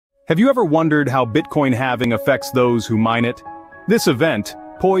Have you ever wondered how Bitcoin halving affects those who mine it? This event,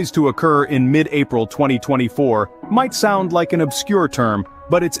 poised to occur in mid-April 2024, might sound like an obscure term,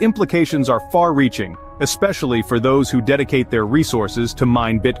 but its implications are far-reaching, especially for those who dedicate their resources to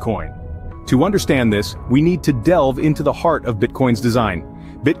mine Bitcoin. To understand this, we need to delve into the heart of Bitcoin's design.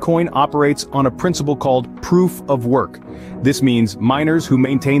 Bitcoin operates on a principle called proof of work. This means miners who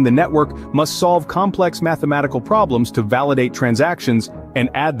maintain the network must solve complex mathematical problems to validate transactions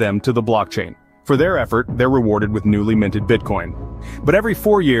and add them to the blockchain. For their effort, they're rewarded with newly minted Bitcoin. But every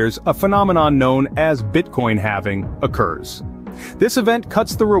 4 years, a phenomenon known as Bitcoin halving occurs. This event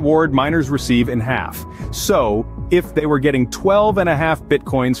cuts the reward miners receive in half. So, if they were getting 12.5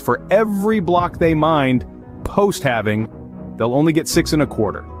 Bitcoins for every block they mined, post-halving, they'll only get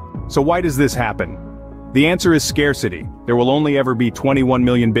 6.25. So why does this happen? The answer is scarcity. There will only ever be 21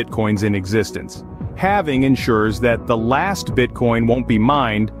 million Bitcoins in existence. Halving ensures that the last Bitcoin won't be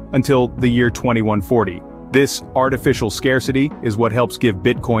mined until the year 2140. This artificial scarcity is what helps give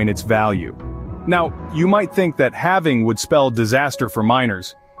Bitcoin its value. Now, you might think that halving would spell disaster for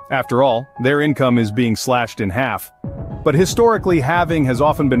miners. After all, their income is being slashed in half. But historically, halving has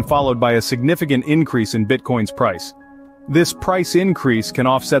often been followed by a significant increase in Bitcoin's price. This price increase can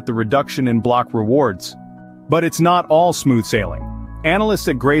offset the reduction in block rewards. But it's not all smooth sailing. Analysts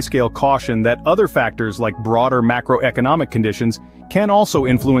at Grayscale caution that other factors like broader macroeconomic conditions can also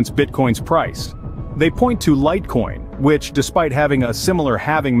influence Bitcoin's price. They point to Litecoin, which, despite having a similar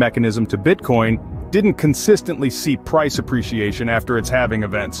halving mechanism to Bitcoin, didn't consistently see price appreciation after its halving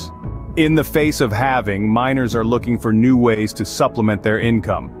events. In the face of halving, miners are looking for new ways to supplement their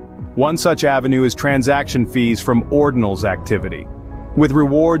income. One such avenue is transaction fees from ordinals activity. With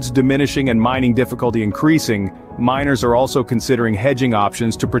rewards diminishing and mining difficulty increasing, miners are also considering hedging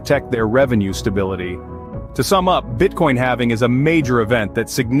options to protect their revenue stability. To sum up, Bitcoin halving is a major event that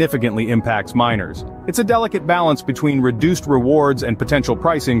significantly impacts miners. It's a delicate balance between reduced rewards and potential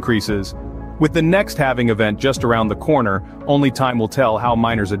price increases. With the next halving event just around the corner, only time will tell how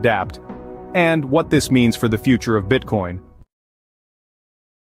miners adapt and what this means for the future of Bitcoin.